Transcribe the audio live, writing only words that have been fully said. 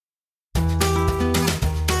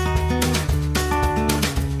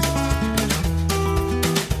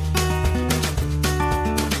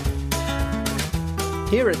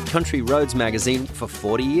Here at Country Roads magazine for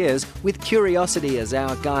 40 years, with curiosity as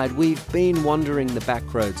our guide, we've been wandering the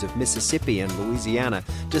back roads of Mississippi and Louisiana,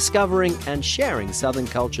 discovering and sharing Southern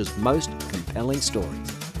culture's most compelling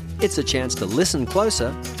stories. It's a chance to listen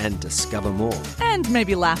closer and discover more. And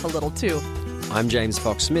maybe laugh a little too. I'm James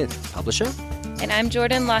Fox-Smith, publisher. And I'm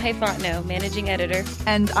Jordan Lahaye-Fontenot, managing editor.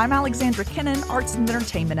 And I'm Alexandra Kinnan, arts and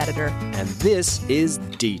entertainment editor. And this is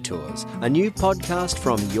Detours, a new podcast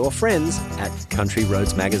from your friends at Country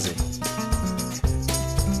Roads magazine.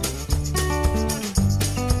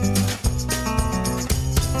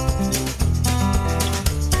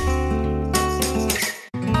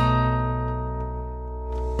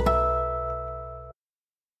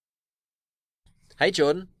 Hey,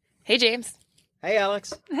 Jordan. Hey, James. Hey,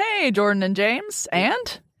 Alex. Hey, Jordan and James.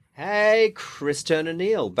 And? Hey, Chris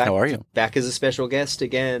Turner-Neal. How are you? Back as a special guest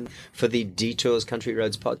again for the Detours Country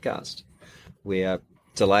Roads podcast. We are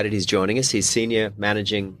delighted he's joining us. He's senior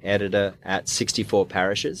managing editor at 64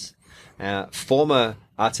 Parishes, former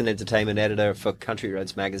arts and entertainment editor for Country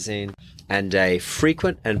Roads magazine, and a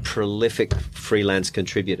frequent and prolific freelance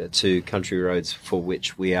contributor to Country Roads, for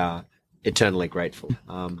which we are eternally grateful.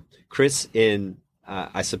 Chris,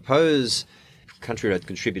 I suppose Country Road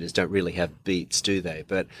contributors don't really have beats, do they?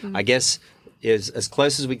 But I guess as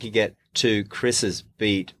close as we could get to Chris's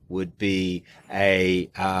beat would be a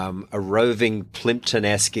roving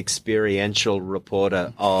Plimpton-esque experiential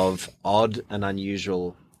reporter of odd and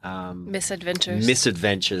unusual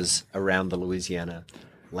misadventures around the Louisiana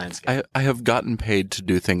landscape. I have gotten paid to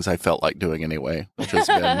do things I felt like doing anyway, which has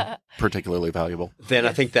been particularly valuable. Then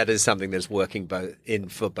I think that is something that's working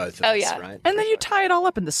for both of us, right? And then you tie it all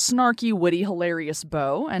up in the snarky, witty, hilarious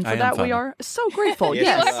bow, and for that we are so grateful.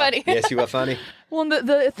 Yes, you are funny. Yes, you are funny. Well, and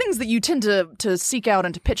the things that you tend to seek out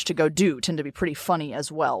and to pitch to go do tend to be pretty funny as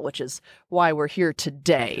well, which is why we're here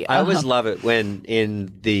today. I always love it when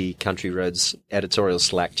in the Country Roads editorial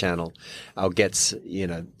Slack channel, I'll get,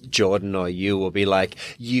 Jordan or you will be like,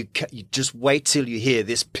 you just wait till you hear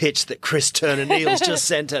this pitch that Chris Turner-Neal's just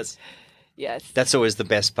sent us. Yes. That's always the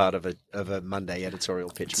best part of a Monday editorial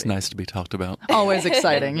pitch. It's nice to be talked about. Always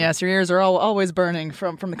exciting. Yes, your ears are always burning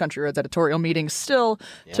from the Country Roads editorial meetings still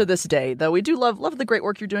to this day. Though we do love the great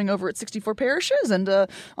work you're doing over at 64 Parishes. And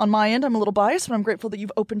on my end, I'm a little biased, but I'm grateful that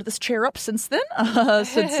you've opened this chair up since then,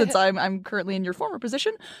 since I'm currently in your former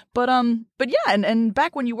position. But yeah, and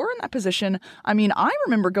back when you were in that position, I mean, I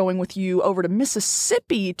remember going with you over to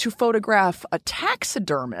Mississippi to photograph a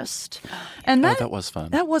taxidermist. And that was fun.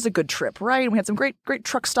 That was a good trip, right? And we had some great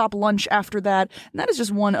truck stop lunch after that. And that is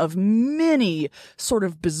just one of many sort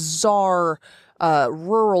of bizarre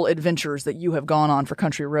rural adventures that you have gone on for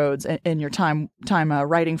Country Roads in your time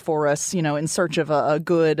writing for us, in search of a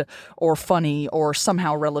good or funny or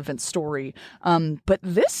somehow relevant story. But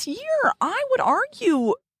this year, I would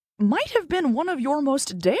argue, might have been one of your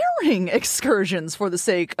most daring excursions for the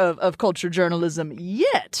sake of culture journalism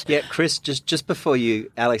yet. Yeah, Chris, just before you,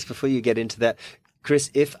 Alex, before you get into that, Chris,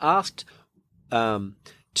 if asked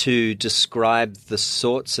to describe the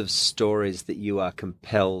sorts of stories that you are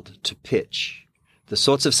compelled to pitch, the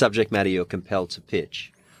sorts of subject matter you're compelled to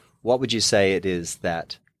pitch, what would you say it is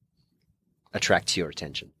that attracts your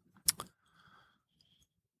attention?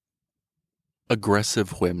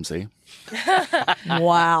 Aggressive whimsy.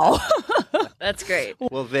 Wow. That's great.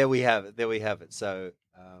 Well, there we have it. So,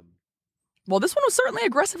 well, this one was certainly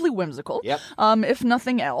aggressively whimsical. Yep. If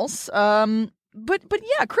nothing else. But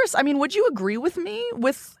yeah, Chris, I mean, would you agree with me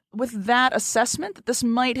with that assessment that this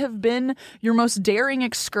might have been your most daring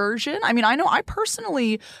excursion? I mean, I know I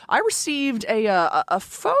received a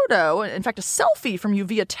photo, in fact, a selfie from you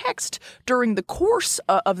via text during the course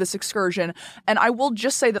of this excursion, and I will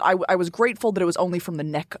just say that I was grateful that it was only from the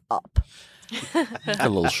neck up. A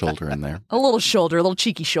little shoulder in there. A little shoulder, a little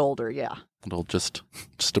cheeky shoulder, yeah. It'll just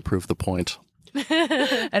to prove the point.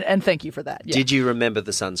 and thank you for that. Yeah. Did you remember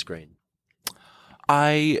the sunscreen?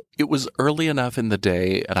 It was early enough in the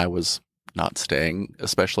day and I was not staying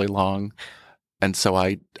especially long. And so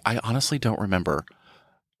I honestly don't remember.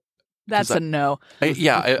 That's a no.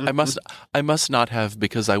 I must not have,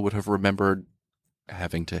 because I would have remembered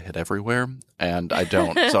having to hit everywhere, and I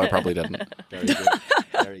don't, so I probably didn't. Very good.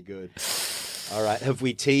 Very good. All right. Have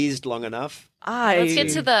we teased long enough? Let's get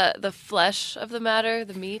to the flesh of the matter,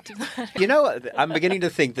 the meat of the matter. I'm beginning to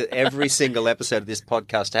think that every single episode of this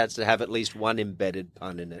podcast has to have at least one embedded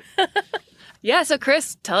pun in it. Yeah, so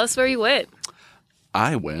Chris, tell us where you went.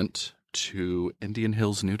 I went to Indian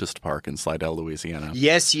Hills Nudist Park in Slidell, Louisiana.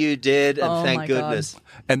 Yes, you did, and thank goodness.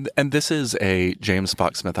 God. And this is a James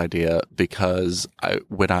Fox-Smith idea, because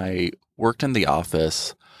when I worked in the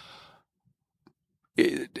office,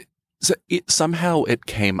 So somehow it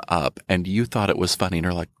came up, and you thought it was funny, and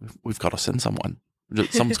you're like, "We've got to send someone.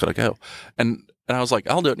 Someone's got to go." And I was like,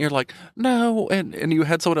 "I'll do it." And you're like, "No." And you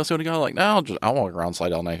had someone else going to go. Like, "No, I'll walk around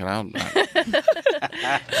Slidell naked."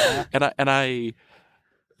 and I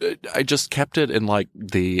just kept it in like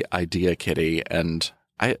the idea kitty, and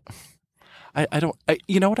I don't.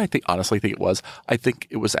 You know what I think? Honestly, think it was. I think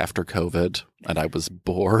it was after COVID, and I was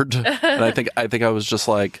bored, and I think I was just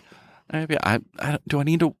like, maybe do I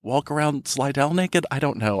need to walk around Slidell naked? I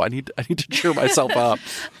don't know. I need to cheer myself up.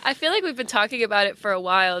 I feel like we've been talking about it for a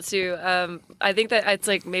while too. I think that it's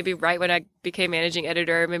like maybe right when I became managing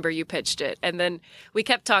editor, I remember you pitched it, and then we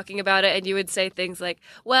kept talking about it, and you would say things like,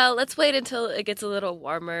 "Well, let's wait until it gets a little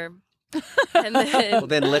warmer." And then, well,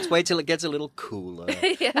 then let's wait till it gets a little cooler.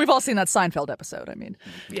 Yeah. We've all seen that Seinfeld episode. I mean,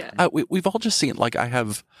 yeah, we've all just seen, like,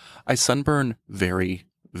 I sunburn very,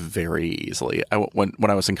 very easily. When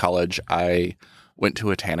I was in college, I went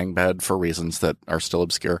to a tanning bed for reasons that are still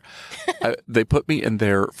obscure. They put me in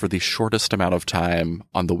there for the shortest amount of time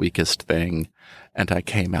on the weakest thing, and I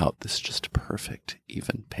came out this just perfect,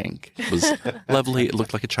 even pink. It was lovely. It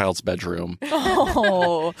looked like a child's bedroom.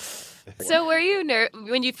 Oh. So were you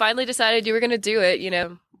when you finally decided you were going to do it? You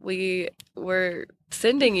know, we were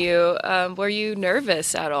sending you. Were you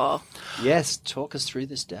nervous at all? Yes. Talk us through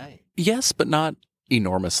this day. Yes, but not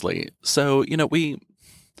enormously. So, you know,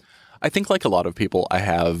 I think like a lot of people, I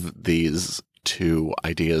have these two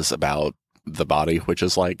ideas about the body, which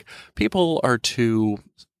is like people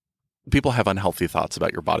have unhealthy thoughts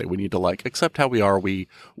about your body. We need to like accept how we are. We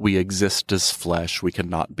exist as flesh. We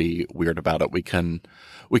cannot be weird about it. We can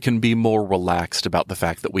be more relaxed about the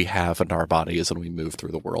fact that we have in our bodies and we move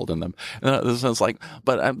through the world in them. And this is like,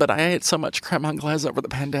 but I ate so much creme anglaise over the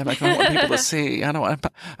pandemic. I want people to see. I know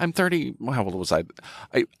I'm 30. How old was I?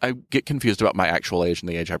 I get confused about my actual age and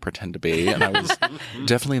the age I pretend to be. And I was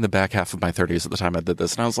definitely in the back half of my 30s at the time I did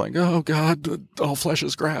this. And I was like, oh God, all flesh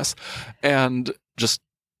is grass. And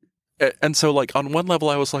so, like, on one level,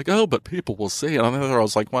 I was like, oh, but people will see. And on the other, I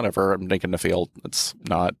was like, whatever, I'm naked in the field. It's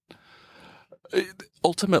not.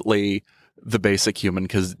 Ultimately, the basic human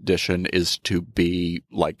condition is to be,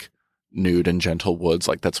 like, nude in gentle woods.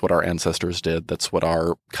 Like, that's what our ancestors did. That's what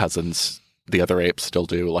our cousins, the other apes, still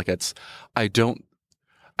do. Like, I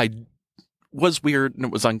was weird and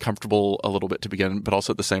it was uncomfortable a little bit to begin, but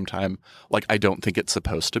also at the same time, like, I don't think it's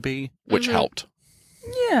supposed to be, which helped.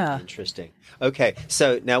 Yeah. Interesting. Okay,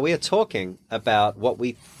 so now we are talking about what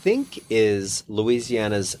we think is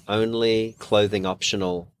Louisiana's only clothing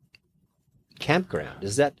optional campground.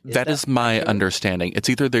 Is that is my accurate? Understanding. It's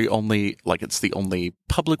either the only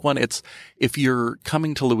public one. It's if you're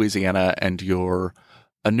coming to Louisiana and you're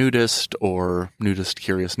a nudist or nudist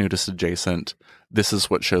curious, nudist adjacent, this is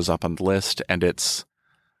what shows up on the list, and it's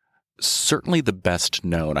certainly the best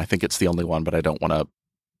known. I think it's the only one, but I don't want to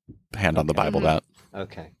hand on the Bible that.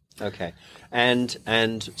 Okay.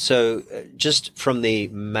 And so just from the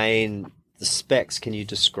specs, can you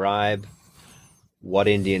describe what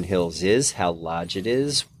Indian Hills is, how large it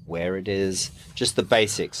is, where it is, just the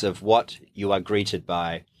basics of what you are greeted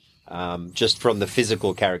by, just from the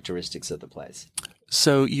physical characteristics of the place?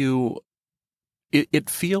 So it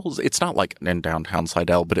feels, it's not like in downtown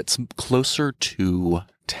Slidell, but it's closer to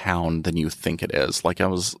town than you think it is. Like I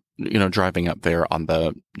was, driving up there on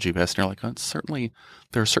the GPS and you're like,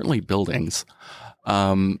 there are certainly buildings.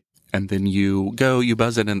 And then you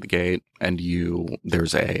buzz in the gate and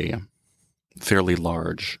there's a fairly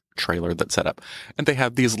large trailer that's set up and they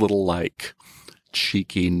have these little like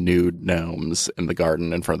cheeky nude gnomes in the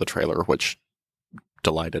garden in front of the trailer, which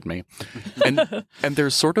delighted me. And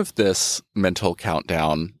there's sort of this mental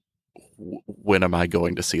countdown. When am I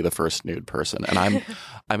going to see the first nude person? And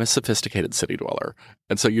I'm a sophisticated city dweller.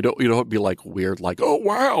 And so you don't be like weird, like, oh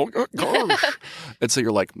wow, gosh. And so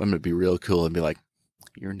you're like, I'm going to be real cool and be like,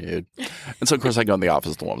 you're nude. And so of course I go in the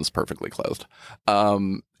office, the woman's perfectly clothed.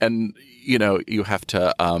 And you have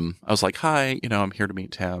to, I was like, hi, I'm here to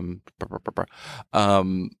meet Tim.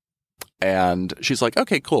 And she's like,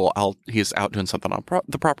 okay, cool. He's out doing something on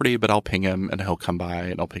the property, but I'll ping him and he'll come by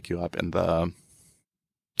and I'll pick you up in the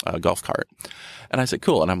golf cart. And I said,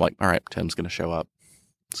 cool. And I'm like, all right, Tim's going to show up.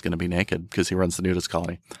 He's going to be naked because he runs the nudist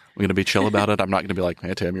colony. I'm going to be chill about it. I'm not going to be like,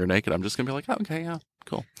 hey, Tim, you're naked. I'm just going to be like, oh, okay, yeah,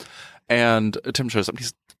 cool. And Tim shows up.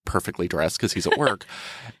 He's perfectly dressed because he's at work.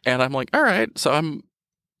 And I'm like, all right. So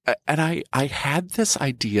I had this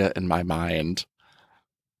idea in my mind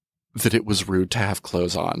that it was rude to have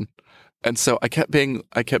clothes on. And so I kept being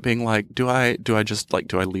like, do I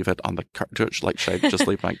leave it on the car? Should I just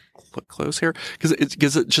leave my clothes here? Because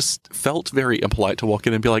it just felt very impolite to walk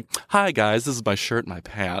in and be like, hi guys, this is my shirt and my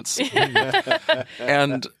pants.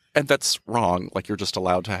 And and that's wrong. Like, you're just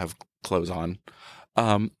allowed to have clothes on.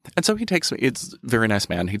 And so he takes me. It's a very nice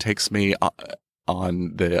man. He takes me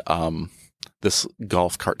on the this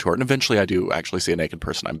golf cart tour, and eventually I do actually see a naked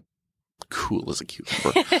person. I'm cool as a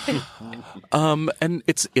cucumber. And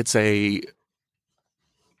it's a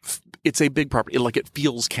big property. Like, it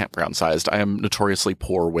feels campground sized. I am notoriously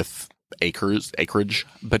poor with acreage,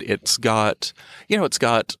 but it's got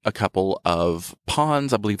a couple of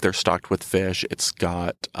ponds. I believe they're stocked with fish. It's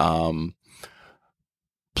got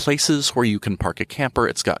places where you can park a camper.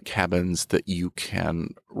 It's got cabins that you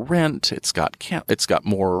can rent. It's got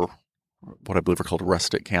more what I believe are called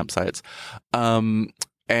rustic campsites.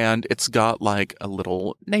 And it's got like a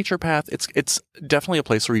little nature path. It's definitely a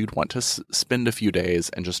place where you'd want to spend a few days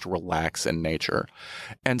and just relax in nature.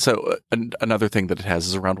 And so another thing that it has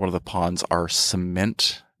is around one of the ponds are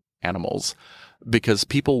cement animals, because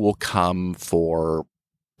people will come for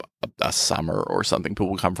a summer or something.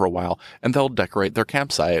 People will come for a while and they'll decorate their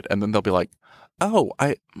campsite, and then they'll be like, "Oh,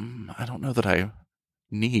 I don't know that I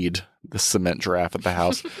need the cement giraffe at the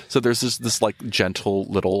house." So there's this like gentle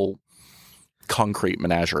little concrete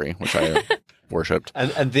menagerie, which I worshipped.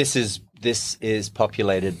 And this is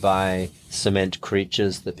populated by cement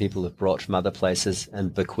creatures that people have brought from other places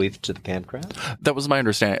and bequeathed to the campground? That was my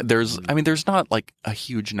understanding. There's not like a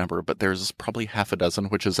huge number, but there's probably half a dozen,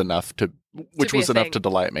 which is enough to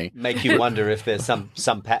delight me. Make you wonder if there's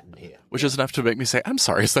some pattern here. Which is enough to make me say, "I'm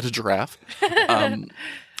sorry, is that a giraffe?" And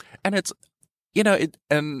it's,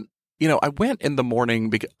 I went in the morning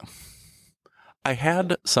because I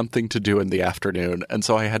had something to do in the afternoon, and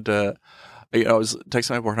so I had to, I was texting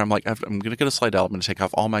my boyfriend, I'm like, I'm going to go to Slidell, I'm going to take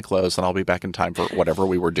off all my clothes, and I'll be back in time for whatever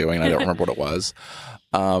we were doing. I don't remember what it was.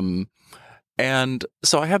 And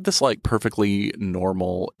so I have this like perfectly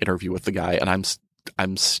normal interview with the guy, and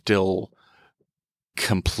I'm still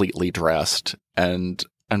completely dressed, and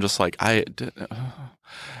I'm just like, and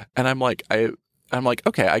I'm like,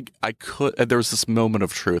 okay, I could, there was this moment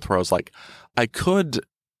of truth where I was like, I could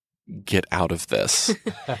get out of this,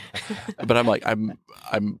 but I'm like,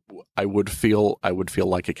 I would feel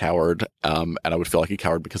like a coward, and I would feel like a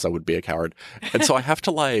coward because I would be a coward, and so I have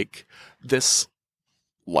to like this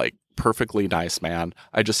like perfectly nice man.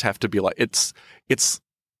 I just have to be like, it's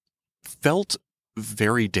felt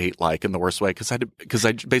very date-like in the worst way, because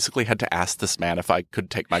I basically had to ask this man if I could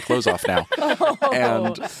take my clothes off now.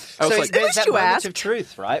 And I was like, there's that moment of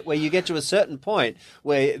truth, right, where you get to a certain point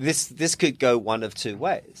where this could go one of two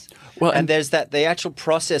ways. Well, and there's the actual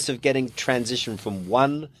process of getting transition from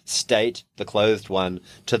one state, the clothed one,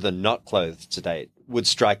 to the not clothed state would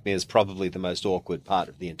strike me as probably the most awkward part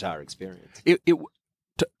of the entire experience.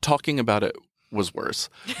 Talking about it was worse,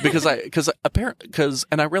 because I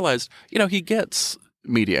realized, he gets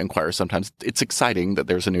media inquiries sometimes. It's exciting that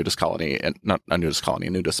there's a nudist colony, and not a nudist colony,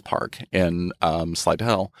 a nudist park in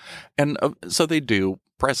Slidell, and so they do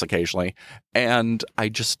press occasionally. And I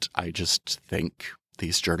just think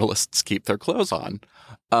these journalists keep their clothes on,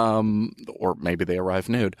 or maybe they arrive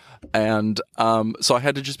nude, and so I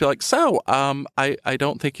had to just be like, I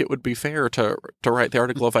don't think it would be fair to write the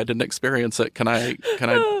article if I didn't experience it. Can I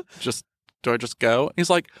just. Do I just go? He's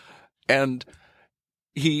like, and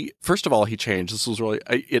first of all, he changed. This was really,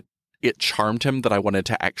 it charmed him that I wanted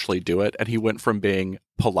to actually do it. And he went from being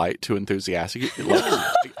polite to enthusiastic.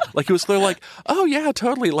 Like he was clearly like, "Oh yeah,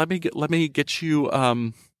 totally. Let me get you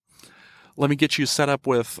set up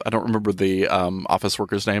with," I don't remember the office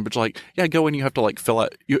worker's name, but like, yeah, go in. You have to like fill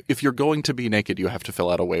out, if you're going to be naked, you have to fill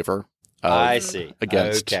out a waiver. I see.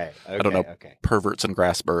 Against, I don't know, perverts and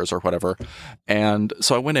graspers or whatever. And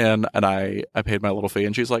so I went in and I paid my little fee,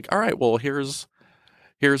 and she's like, "All right, well, here's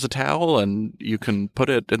a towel, and you can put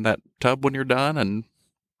it in that tub when you're done, and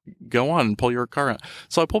go on and pull your car around."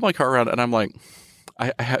 So I pulled my car around, and I'm like,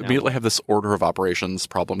 immediately have this order of operations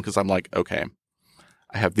problem, because I'm like, okay,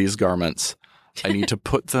 I have these garments. I need to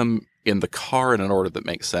put them in the car in an order that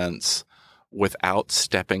makes sense without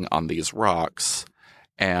stepping on these rocks.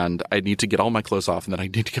 And I need to get all my clothes off, and then I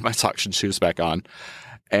need to get my socks and shoes back on.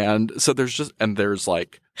 And so there's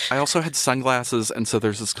like, I also had sunglasses. And so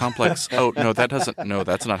there's this complex,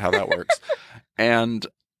 that's not how that works. And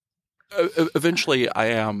eventually I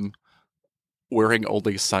am wearing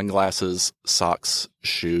only sunglasses, socks,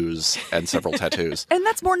 shoes, and several tattoos. And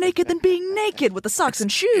that's more naked than being naked with the socks and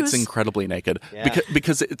shoes. It's incredibly naked,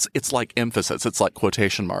 because it's like emphasis. It's like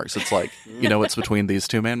quotation marks. It's like, it's between these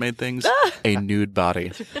two man-made things, a nude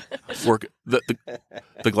body.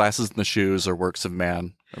 The glasses and the shoes are works of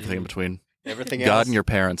man. Everything in between. Everything God else. And your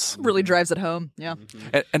parents. Really drives it home. Yeah.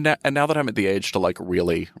 And now that I'm at the age to like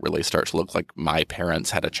really, really start to look like my parents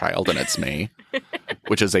had a child and it's me,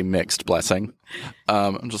 which is a mixed blessing.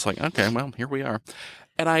 I'm just like, okay, well, here we are.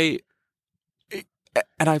 And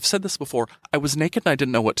I've said this before, I was naked and I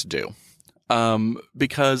didn't know what to do.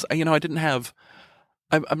 Because, I didn't have,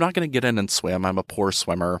 I'm not going to get in and swim. I'm a poor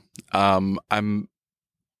swimmer. So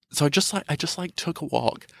I just took a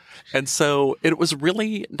walk. And so it was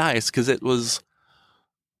really nice because it was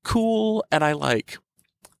cool. And I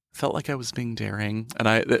felt like I was being daring.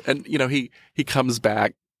 And he comes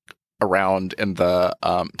back around in the,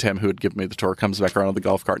 Tim, who had given me the tour, comes back around with the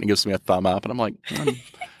golf cart and he gives me a thumb up. And I'm like,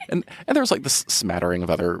 and there's this smattering of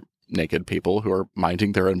other naked people who are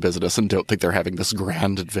minding their own business and don't think they're having this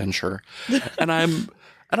grand adventure. And I'm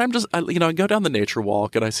just, I go down the nature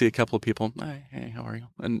walk and I see a couple of people. Hey, how are you?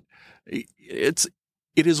 And it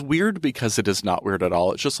is weird because it is not weird at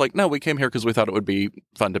all. It's just like, no, we came here because we thought it would be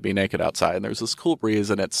fun to be naked outside. And there's this cool breeze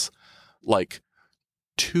and it's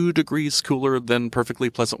 2 degrees cooler than perfectly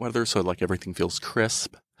pleasant weather. So everything feels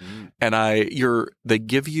crisp. And they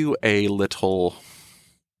give you a little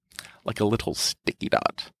sticky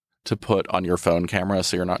dot to put on your phone camera.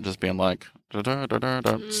 So you're not just being like, which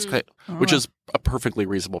is a perfectly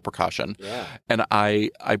reasonable precaution. Yeah. And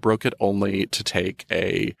I broke it only to take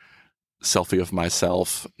a selfie of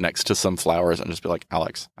myself next to some flowers and just be like,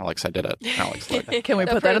 Alex, I did it. Alex, Can we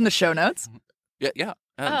put that in the show notes? yeah.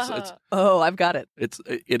 It's I've got it.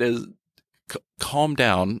 It is calm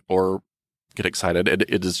down or get excited.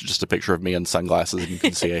 It is just a picture of me in sunglasses and you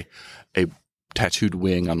can see a tattooed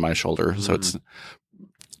wing on my shoulder. So it's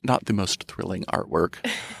not the most thrilling artwork.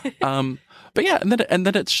 But yeah, and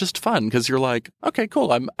then it's just fun because you're like, okay,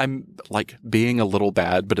 cool. I'm being a little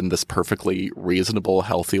bad, but in this perfectly reasonable,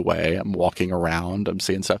 healthy way. I'm walking around, I'm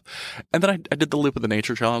seeing stuff. And then I did the loop of the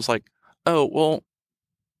nature trail. And I was like, oh, well,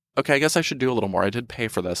 okay, I guess I should do a little more. I did pay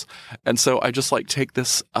for this. And so I just take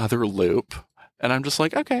this other loop and I'm just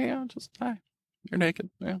like, okay, hi, you're naked.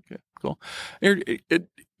 Yeah, okay, cool.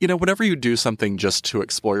 Whenever you do something just to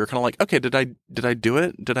explore, you're kind of like, okay, did I do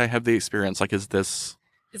it? Did I have the experience? Is this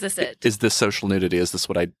it? Is this social nudity? Is this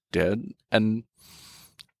what I did? And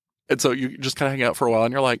so you just kind of hang out for a while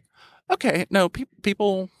and you're like, okay, no,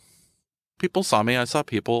 people saw me. I saw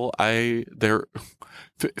people.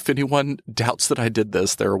 If anyone doubts that I did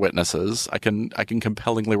this, there are witnesses. I can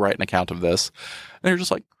compellingly write an account of this. And you're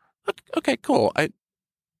just like, okay, cool.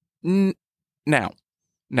 Now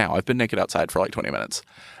I've been naked outside for 20 minutes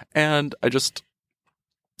and I just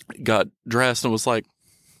got dressed and was like,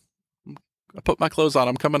 I put my clothes on.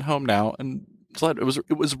 I'm coming home now. And it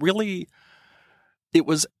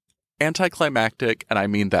was anticlimactic. And I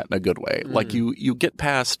mean that in a good way. You get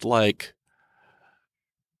past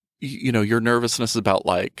your nervousness about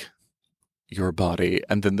your body.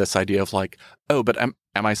 And then this idea of oh, but am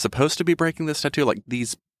I supposed to be breaking this tattoo?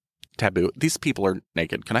 These people are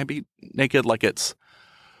naked. Can I be naked?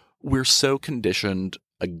 We're so conditioned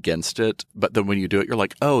against it, but then when you do it, you're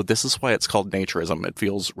like, oh, this is why it's called naturism. It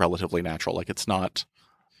feels relatively natural. It's not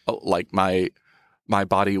my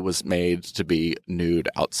body was made to be nude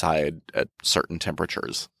outside at certain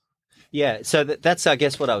temperatures. Yeah, so that's I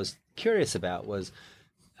guess what I was curious about was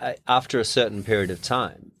after a certain period of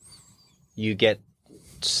time, you get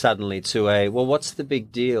suddenly to well, what's the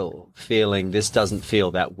big deal feeling this doesn't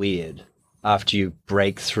feel that weird after you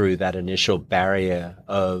break through that initial barrier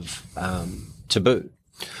of taboo.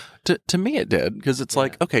 To me, it did because it's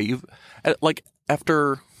okay, you've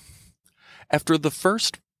after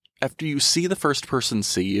you see the first person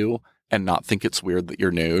see you and not think it's weird that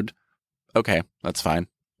you're nude. Okay, that's fine.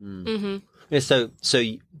 Mm-hmm. Yeah. So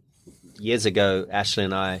years ago, Ashley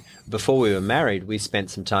and I, before we were married, we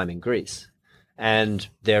spent some time in Greece, and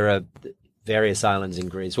there are various islands in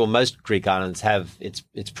Greece. Well, most Greek islands have it's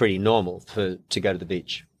pretty normal to go to the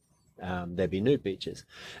beach. There'd be nude beaches.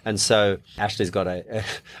 And so Ashley's got a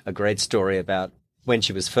great story about when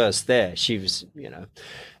she was first there. She was,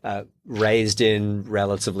 raised in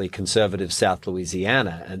relatively conservative South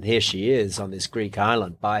Louisiana. And here she is on this Greek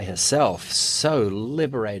island by herself, so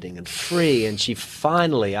liberating and free. And she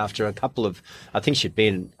finally, after I think she'd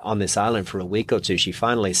been on this island for a week or two, she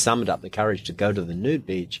finally summoned up the courage to go to the nude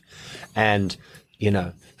beach and,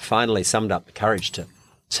 finally summoned up the courage to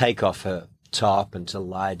take off her top and to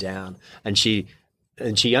lie down. And she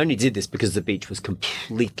only did this because the beach was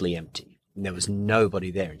completely empty. And there was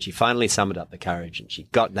nobody there. And she finally summoned up the courage and she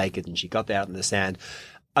got naked and she got out in the sand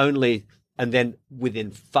and then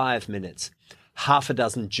within 5 minutes, half a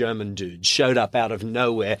dozen German dudes showed up out of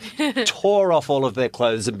nowhere, tore off all of their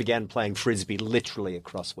clothes and began playing Frisbee literally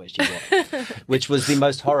across where she was, which was the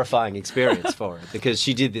most horrifying experience for her because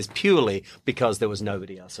she did this purely because there was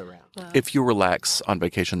nobody else around. Wow. If you relax on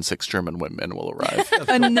vacation, 6 German women will arrive.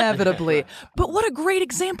 Inevitably. But what a great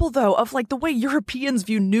example, though, of like the way Europeans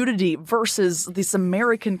view nudity versus this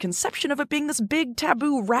American conception of it being this big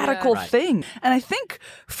taboo radical thing. And I think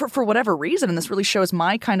for whatever reason, and this really shows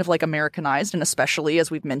my kind of like Americanized, and especially as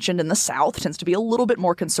we've mentioned in the South, tends to be a little bit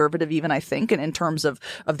more conservative even, I think, and in terms of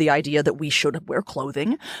the idea that we should wear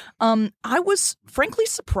clothing. I was frankly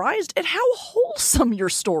surprised at how wholesome your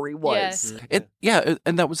story was.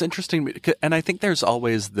 And that was interesting. And I think there's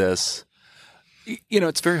always this,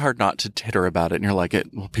 it's very hard not to titter about it. And you're like,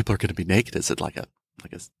 well, people are going to be naked. Is it like a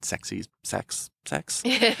sexy sex?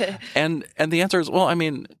 And the answer is, well, I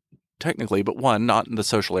mean, technically, but one, not in the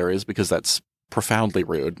social areas because that's profoundly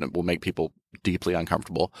rude and it will make people deeply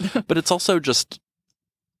uncomfortable. But it's also just,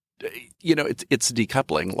 it's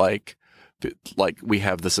decoupling. Like we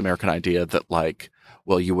have this American idea that like,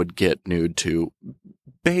 well, you would get nude to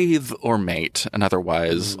bathe or mate, and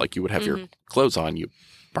otherwise, like you would have your clothes on, you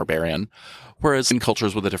barbarian. Whereas in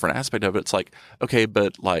cultures with a different aspect of it, it's like, okay,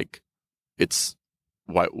 but like, it's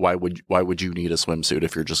why would you need a swimsuit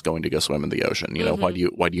if you're just going to go swim in the ocean? Why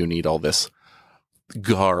do you need all this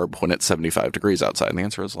garb when it's 75 degrees outside? And the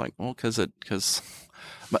answer is like, well, because in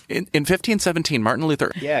 1517, Martin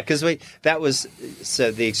Luther. Yeah, because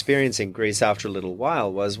so the experience in Greece after a little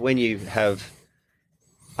while was when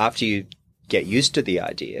after you get used to the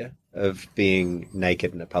idea of being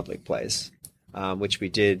naked in a public place, which we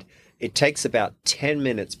did, it takes about 10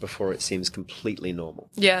 minutes before it seems completely normal.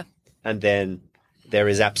 Yeah. And then there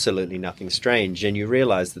is absolutely nothing strange. And you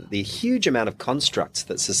realize that the huge amount of constructs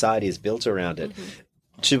that society has built around it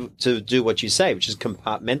to do what you say, which is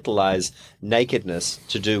compartmentalize nakedness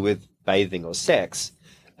to do with bathing or sex,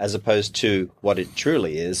 as opposed to what it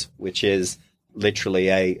truly is, which is literally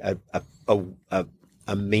a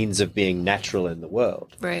means of being natural in the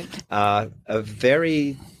world. Right. A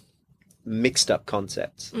very mixed up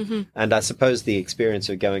concepts. And I suppose the experience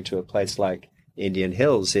of going to a place like Indian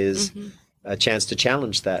Hills is a chance to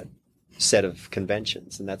challenge that set of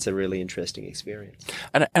conventions. And that's a really interesting experience.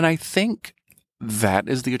 And I think that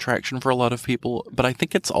is the attraction for a lot of people, but I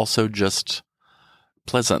think it's also just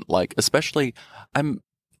pleasant. Like, especially I'm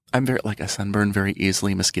very, like, I sunburn very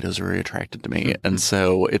easily. Mosquitoes are very attracted to me. And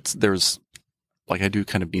so there's like, I do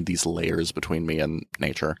kind of need these layers between me and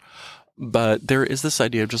nature. But there is this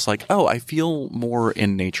idea of just like, oh, I feel more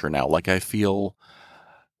in nature now. Like I feel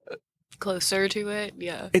closer to it.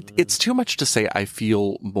 Yeah. It's too much to say I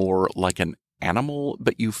feel more like an animal,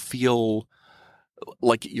 but you feel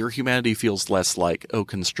like your humanity feels less like, oh,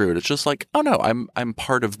 construed. It's just like, oh no, I'm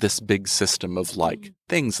part of this big system of like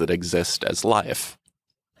things that exist as life.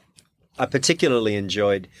 I particularly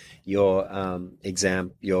enjoyed your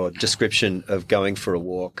your description of going for a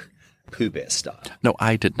walk Pooh Bear style. No,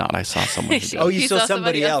 I did not. I saw someone who did. Oh, you saw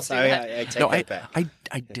somebody else. I take that back.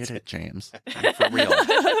 I did it, James. For real.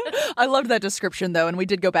 I loved that description, though, and we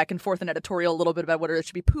did go back and forth in editorial a little bit about whether it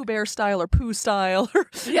should be Pooh Bear style or Pooh style.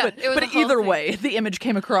 But either way, the image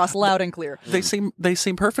came across loud and clear. They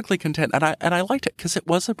seem perfectly content, and I liked it because it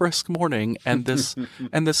was a brisk morning, and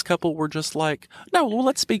this couple were just like, no, well,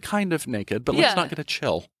 let's be kind of naked, but let's not get a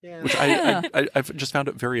chill. Yeah. Which I've just found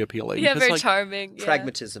it very appealing. Yeah, very charming. Yeah.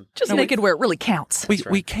 Pragmatism. Just naked where it really counts.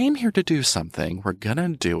 We came here to do something. We're gonna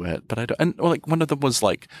do it, but I don't. And like one of them was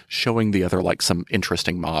like showing the other like some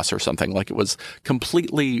interesting moss or something. Like it was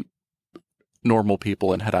completely normal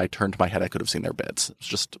people, and had I turned my head, I could have seen their bits. It's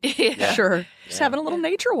just sure, just having a little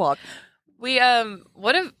nature walk. We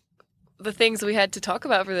one of the things we had to talk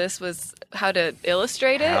about for this was how to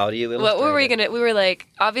illustrate it. How do you illustrate what were we gonna? We were like,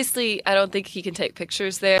 obviously, I don't think he can take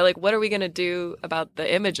pictures there. Like, what are we gonna do about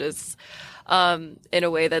the images in a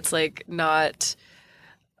way that's like not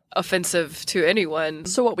offensive to anyone?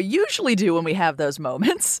 So what we usually do when we have those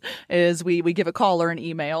moments is we give a call or an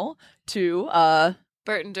email to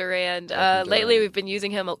Burton Durand. Lately, we've been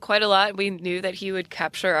using him quite a lot. We knew that he would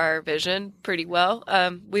capture our vision pretty well.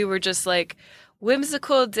 We were just like,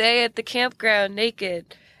 whimsical day at the campground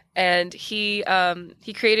naked, and he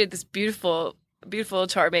created this beautiful,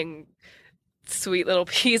 charming, sweet little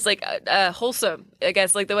piece, like wholesome, I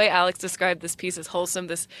guess. Like the way Alex described this piece as wholesome,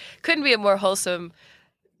 this couldn't be a more wholesome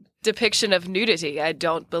depiction of nudity, I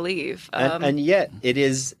don't believe. And yet it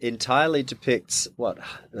entirely depicts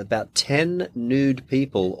about 10 nude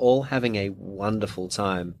people all having a wonderful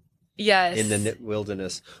time in the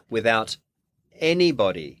wilderness without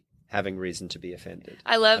anybody having reason to be offended.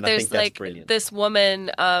 I love And I think there's that's like brilliant. this woman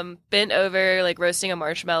bent over like roasting a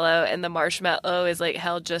marshmallow, and the marshmallow is like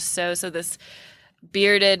held just so this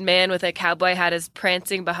bearded man with a cowboy hat is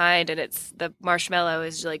prancing behind, and it's the marshmallow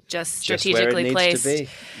is like just strategically just where it needs placed. to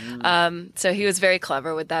be. So he was very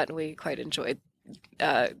clever with that, and we quite enjoyed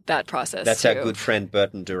that process. That's too. our good friend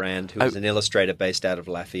Burton Durand, who is an illustrator based out of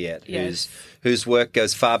Lafayette, Yes. whose work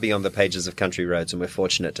goes far beyond the pages of Country Roads, and we're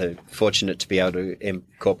fortunate to be able to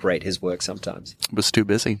incorporate his work sometimes. Was too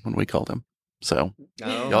busy when we called him. So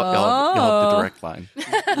Oh. y'all have the direct line.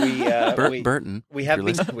 Burton. We have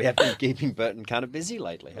been keeping Burton kind of busy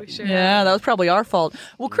lately. haven't we? Sure. Yeah, that was probably our fault.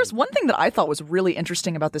 Well, Chris, one thing that I thought was really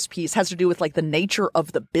interesting about this piece has to do with like the nature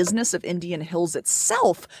of the business of Indian Hills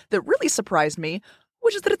itself that really surprised me,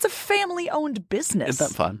 which is that it's a family-owned business. Isn't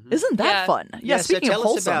that fun? Isn't that Yeah. fun? Yeah, So speaking of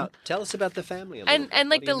wholesome. tell us about the family a little And bit. like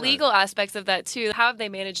What do the you know? legal aspects of that too. How have they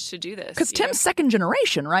managed to do this? Because you know? Tim's second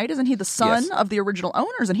generation, right? Isn't he the son Yes. of the original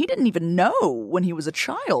owners? And he didn't even know when he was a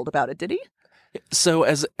child about it, did he? So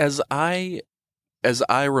as I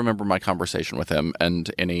remember my conversation with him,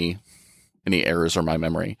 and any errors or my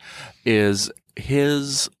memory, is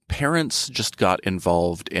his parents just got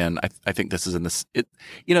involved in. I think this is in this.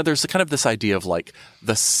 There's kind of this idea of like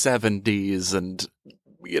the 70s and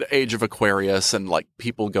age of Aquarius and like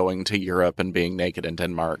people going to Europe and being naked in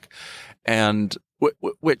Denmark, and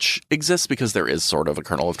which exists because there is sort of a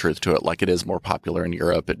kernel of truth to it. Like it is more popular in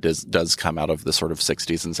Europe. It does come out of the sort of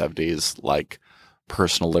 60s and 70s, like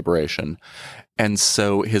personal liberation. And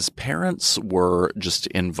so his parents were just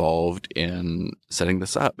involved in setting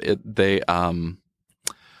this up.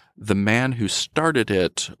 The man who started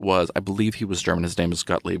it was, I believe he was German. His name is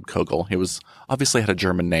Gottlieb Kogel. He was obviously had a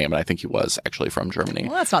German name, and I think he was actually from Germany.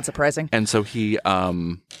 Well, that's not surprising. And so he,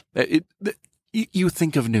 you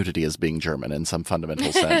think of nudity as being German in some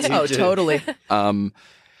fundamental sense. Oh, totally.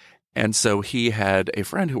 And so he had a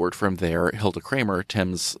friend who worked for him there, Hilda Kramer,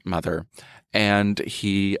 Tim's mother, and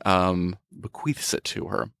he bequeaths it to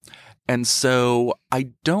her. And so I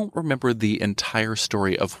don't remember the entire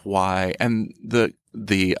story of why, and the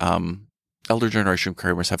elder generation of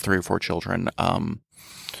Kramers have 3 or 4 children,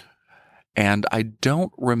 and I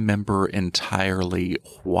don't remember entirely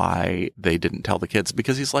why they didn't tell the kids,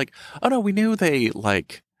 because he's like, oh no, we knew they,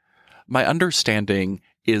 like, my understanding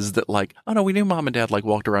is that, like, oh no, we knew mom and dad like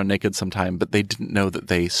walked around naked sometime, but they didn't know that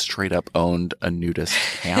they straight up owned a nudist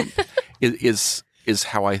camp. is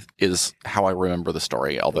how I remember the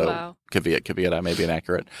story, although Wow. caveat, I may be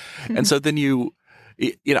inaccurate. And so then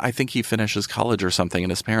I think he finishes college or something,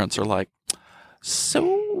 and his parents are like,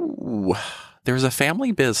 so there's a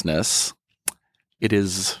family business. It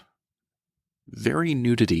is very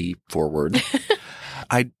nudity forward.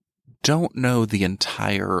 I don't know the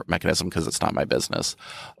entire mechanism because it's not my business,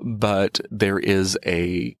 but there is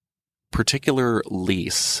a particular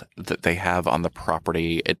lease that they have on the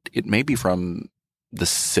property. It may be from the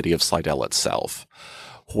city of Slidell itself,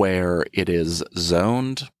 where it is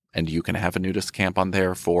zoned and you can have a nudist camp on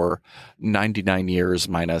there for 99 years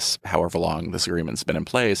minus however long this agreement's been in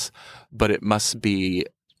place, but it must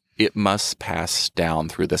pass down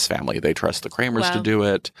through this family. They trust the Kramers Wow. to do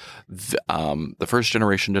it. The first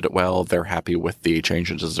generation did it well. They're happy with the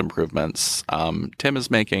changes and improvements Tim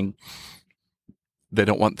is making. They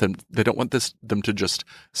don't want them to just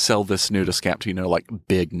sell this nudist camp to, like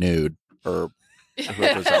Big Nude or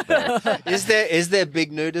whoever's out there. Is there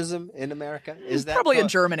big nudism in America? Is that Probably in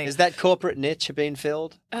Germany. Is that corporate niche being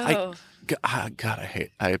filled? Oh, God,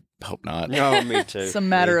 I hope not. No, me too. It's a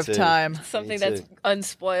matter Me of too. time. something Me that's too.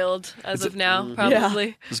 unspoiled as of now, Yeah.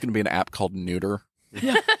 probably. There's going to be an app called Neuter.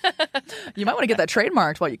 You might want to get that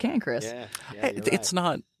trademarked while you can, Chris. Yeah, It's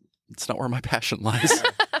not where my passion lies.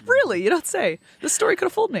 Really? You don't say. This story could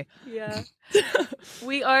have fooled me. Yeah.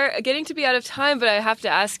 We are getting to be out of time, but I have to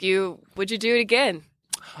ask you, would you do it again?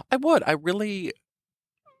 I would. I really.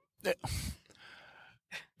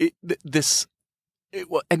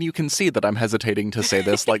 And you can see that I'm hesitating to say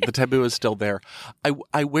this. Like the taboo is still there.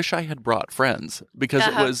 I wish I had brought friends because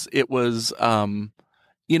it was it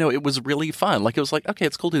was really fun. Like it was like, okay,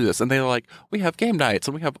 it's cool to do this, and they were like, we have game nights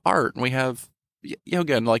and we have art and we have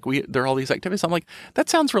yoga and like there are all these activities. I'm like, that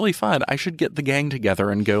sounds really fun. I should get the gang together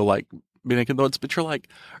and go like be naked. But you're like,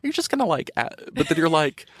 are you just gonna like? But then you're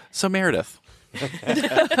like, so Meredith.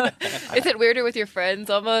 Is it weirder with your friends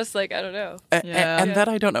almost? Like, I don't know. And that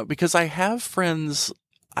I don't know, because I have friends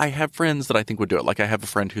that I think would do it. Like I have a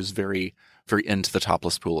friend who's very, very into the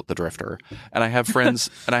topless pool at the Drifter. And I have friends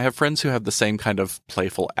who have the same kind of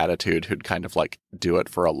playful attitude who'd kind of like do it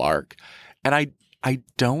for a lark. And I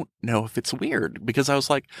don't know if it's weird because I was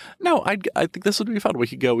like, no, I think this would be fun. We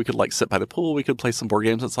could go, we could like sit by the pool, we could play some board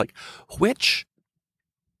games. It's like, which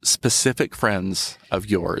specific friends of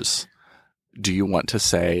yours do you want to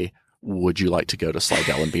say, would you like to go to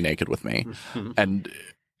Slidell and be naked with me? And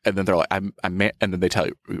then they're like, and then they tell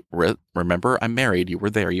you, remember, I'm married. You were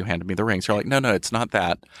there. You handed me the rings. You're like, no, it's not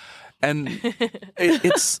that. And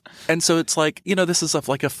and so it's like, this is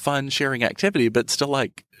like a fun sharing activity, but still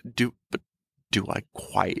like, do I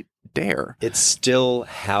quite dare? It's still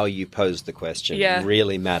how you pose the question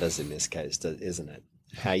really matters in this case, isn't it?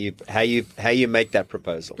 How you make that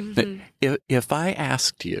proposal. If I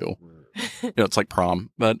asked you, it's like prom,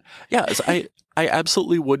 but yeah, I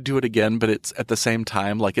absolutely would do it again, but it's at the same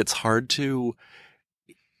time, like it's hard to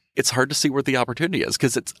see where the opportunity is.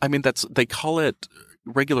 Cause they call it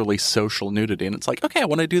regularly social nudity. And it's like, okay, I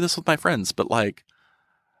want to do this with my friends, but like,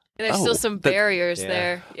 and there's still some barriers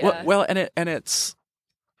there. Yeah. Well, and it's,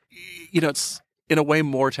 it's in a way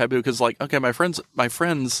more taboo because like, okay, my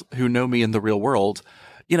friends who know me in the real world,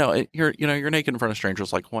 you're naked in front of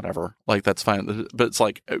strangers, like whatever, like that's fine. But it's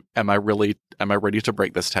like, am I ready to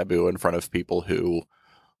break this taboo in front of people who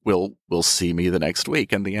will see me the next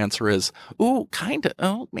week? And the answer is, ooh, kind of,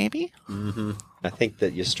 oh, maybe. Mm-hmm. I think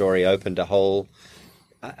that your story opened a whole.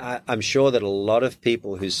 I'm sure that a lot of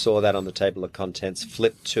people who saw that on the table of contents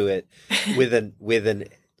flipped to it with an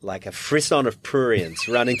like a frisson of prurience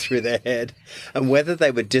running through their head, and whether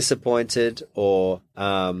they were disappointed or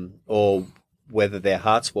whether their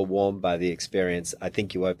hearts were warmed by the experience, I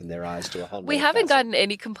think you opened their eyes to a whole. We haven't gotten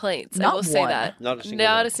any complaints. I will say that. Not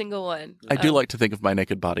a single one. I do like to think of my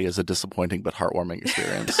naked body as a disappointing but heartwarming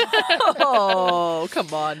experience. Oh,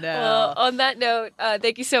 come on now. Well, on that note,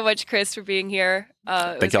 thank you so much, Chris, for being here.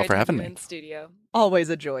 Thank y'all for having me in studio. Always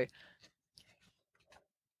a joy.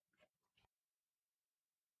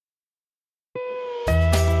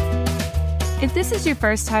 If this is your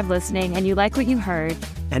first time listening and you like what you heard,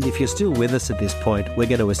 and if you're still with us at this point, we're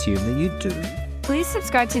going to assume that you do. Please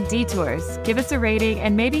subscribe to Detours, give us a rating,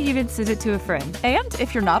 and maybe even send it to a friend. And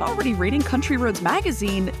if you're not already reading Country Roads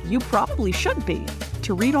Magazine, you probably should be.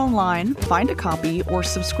 To read online, find a copy, or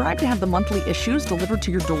subscribe to have the monthly issues delivered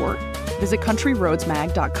to your door, visit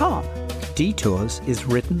countryroadsmag.com. Detours is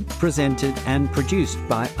written, presented, and produced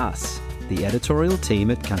by us, the editorial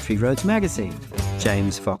team at Country Roads Magazine.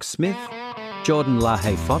 James Fox-Smith, Jordan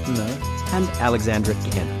LaHaye-Fontenot, and Alexandra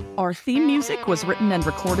Kenner. Our theme music was written and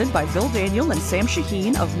recorded by Bill Daniel and Sam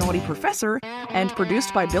Shaheen of Naughty Professor, and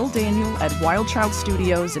produced by Bill Daniel at Wild Child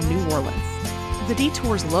Studios in New Orleans. The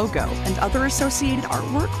Detours logo and other associated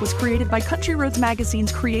artwork was created by Country Roads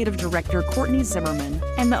Magazine's creative director, Courtney Zimmerman.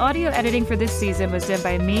 And the audio editing for this season was done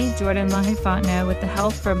by me, Jordan LaHaye-Fontenot, with the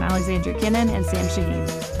help from Alexandra Kinnan and Sam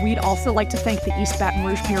Shaheen. We'd also like to thank the East Baton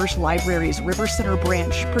Rouge Parish Library's River Center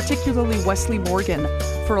branch, particularly Wesley Morgan,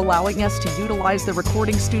 for allowing us to utilize the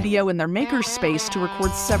recording studio in their maker's space to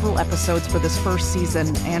record several episodes for this first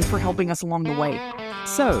season, and for helping us along the way.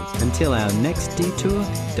 So, until our next detour,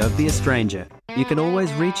 don't be a stranger. You can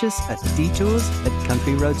always reach us at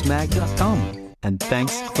detours@countryroadsmag.com. And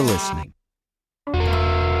thanks for listening.